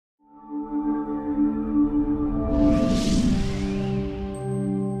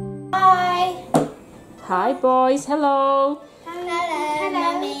Hi boys, hello. Hello,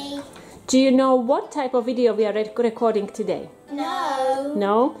 Mummy. Do you know what type of video we are recording today? No.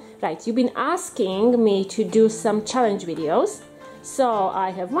 No? Right, you've been asking me to do some challenge videos. So I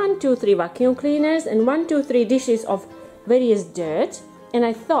have 1, 2, 3 vacuum cleaners and 1, 2, 3 dishes of various dirt. And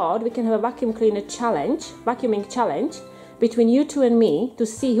I thought we can have a vacuum cleaner challenge, vacuuming challenge, between you two and me to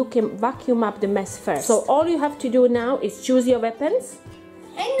see who can vacuum up the mess first. So all you have to do now is choose your weapons.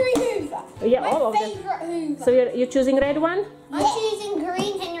 Henry Hoover. Yeah, My all of them. favourite Hoover. So you're choosing red one? I'm choosing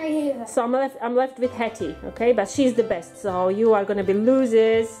green Henry Hoover. So I'm left with Hetty, okay? But she's the best, so you are gonna be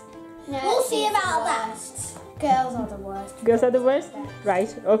losers. No, we'll see about that. Girls are the worst. Girls are the worst?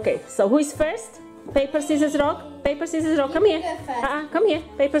 Right, okay. So who is first? Paper, scissors, rock? Paper, scissors, rock. Come here. go first. Come here.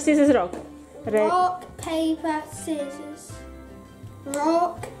 Paper, scissors, rock. Rock, paper, scissors.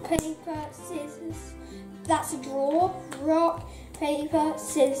 Rock, paper, scissors. That's a draw. Rock, paper,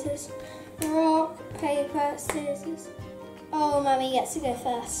 scissors. Rock, paper, scissors. Oh, Mummy gets to go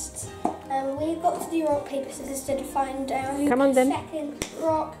first. And we've got to do rock, paper, scissors to find out who Come on, goes then. second.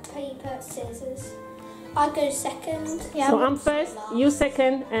 Rock, paper, scissors. I go second. Yeah, So I'm first, you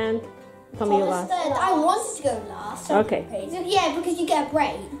second, and Tommy you last. third. I wanted to go last. So Okay. Yeah, because you get a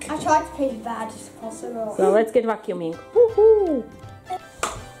break. I tried to play as bad as possible. So let's get vacuuming. Woohoo!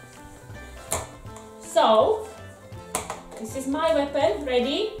 So, this is my weapon,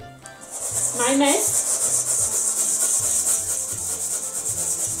 ready? My mess.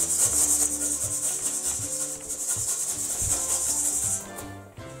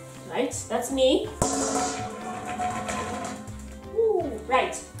 Right, that's me. Ooh,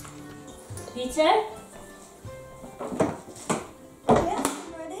 right. Peter? Yeah,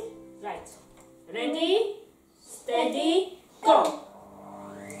 I'm ready. Right. Ready, steady, go.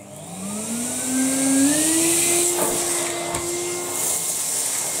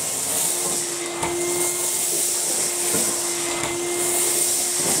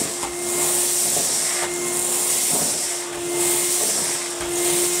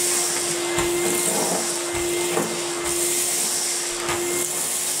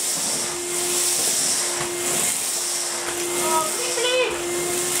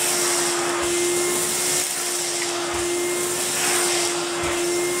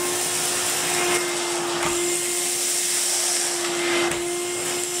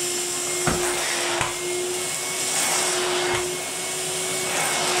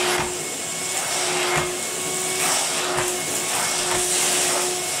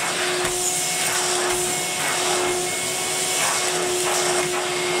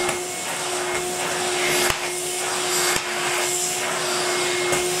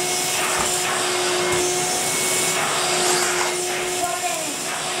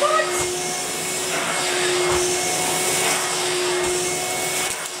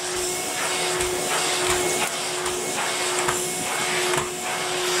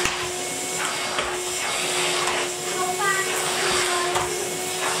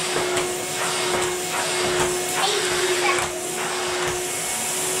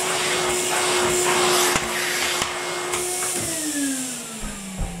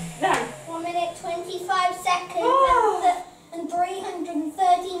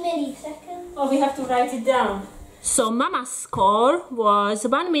 Oh, we have to write it down. So Mama's score was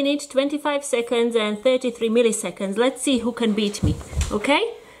 1 minute, 25 seconds and 33 milliseconds. Let's see who can beat me,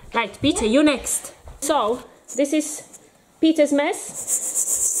 okay? Right, Peter, you next. So, this is Peter's mess.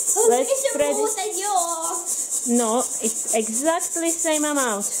 Let's spread more than yours. No, it's exactly the same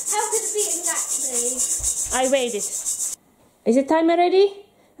amount. How could it be exactly? I weighed it. Is the timer ready?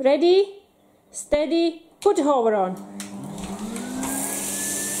 Ready, steady, put the hover on.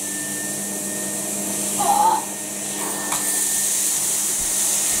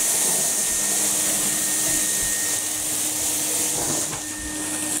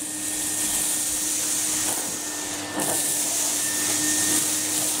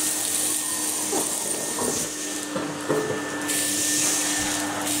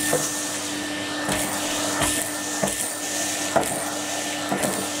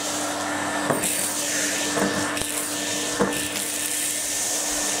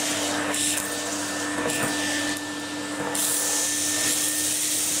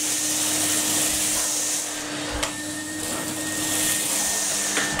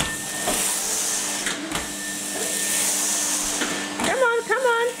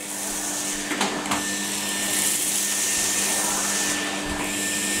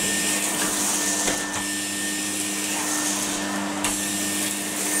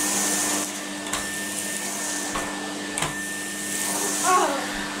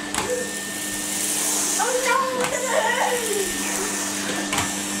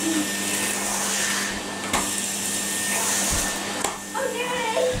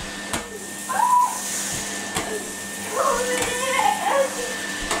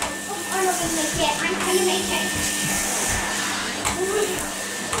 How you make it?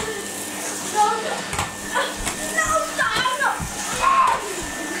 No, no. No, no.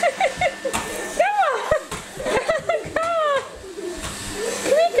 Come on! Come on!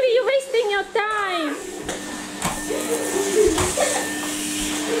 Quickly, you're wasting your time!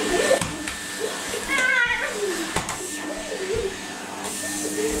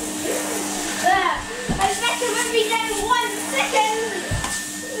 I better when we get 1 second.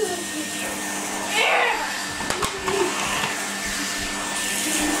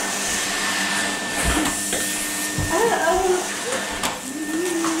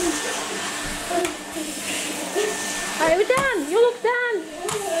 Are you done? You look done!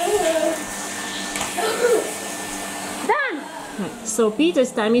 Done! So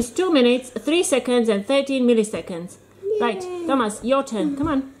Peter's time is 2 minutes, 3 seconds and 13 milliseconds. Right, Thomas, your turn. Come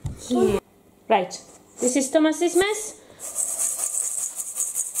on. Yeah. Right, this is Thomas's mess.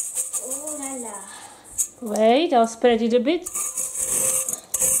 Oh la la. Wait, I'll spread it a bit.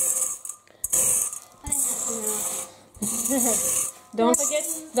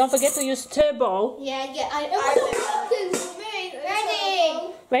 Don't forget to use turbo. Yeah, I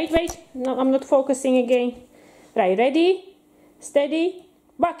ready. Wait, no, I'm not focusing again. Right, ready, steady,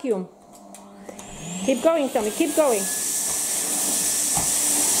 vacuum. Keep going, Tommy, keep going.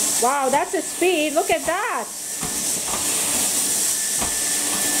 Wow, that's a speed, look at that.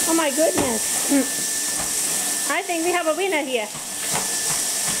 Oh my goodness. I think we have a winner here.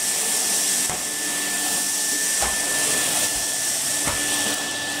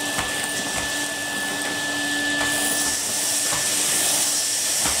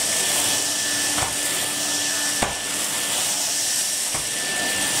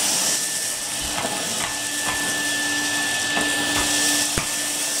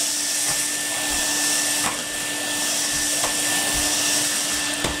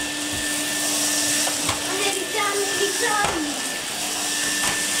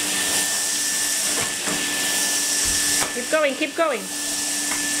 Keep going.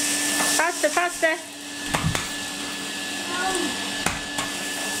 Faster, faster.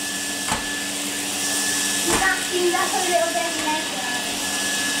 Backing up a little bit later.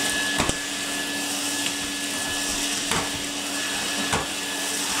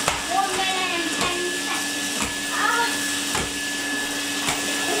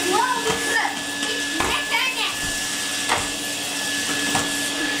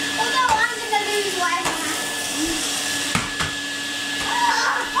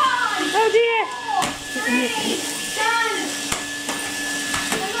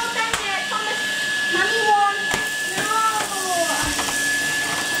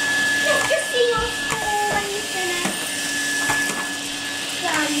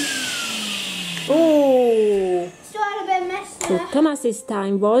 So Thomas's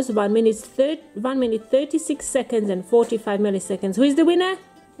time was 1 minute 36 seconds and 45 milliseconds. Who is the winner?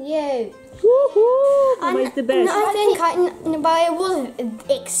 You. Woohoo! Who is the best? I think but it was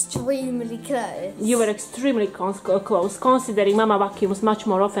extremely close. You were extremely close, considering Mama vacuums much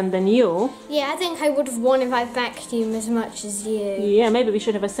more often than you. Yeah, I think I would have won if I vacuumed as much as you. Yeah, maybe we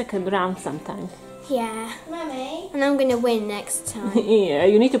should have a second round sometime. Yeah. Mummy. And I'm gonna win next time. Yeah,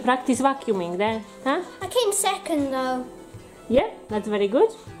 you need to practice vacuuming then, huh? I came second though. Yeah, that's very good.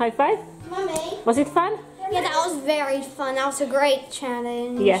 High five. Mummy. Was it fun? Yeah, that was very fun. That was a great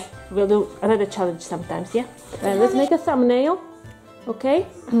challenge. Yeah, we'll do another challenge sometimes, yeah? Let's make a thumbnail, okay?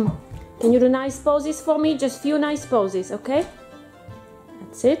 Can you do nice poses for me? Just few nice poses, okay?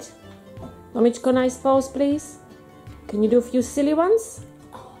 That's it. Mamichko, nice pose, please. Can you do a few silly ones?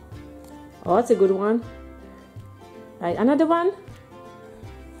 Oh, that's a good one. Right, another one.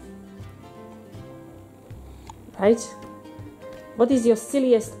 Right. What is your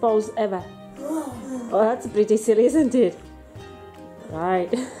silliest pose ever? Oh, that's pretty silly, isn't it? Right.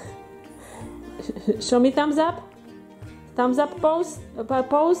 Show me thumbs up. Thumbs up pose.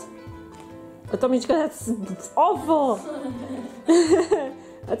 Pose. Oh, Tomichka, that's awful.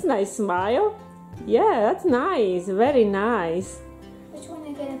 That's a nice smile. Yeah, that's nice. Very nice. Which one are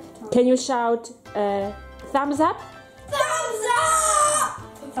you going to put on? Can you shout thumbs up? Thumbs up!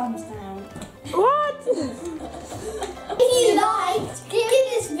 Thumbs down. What? If you liked,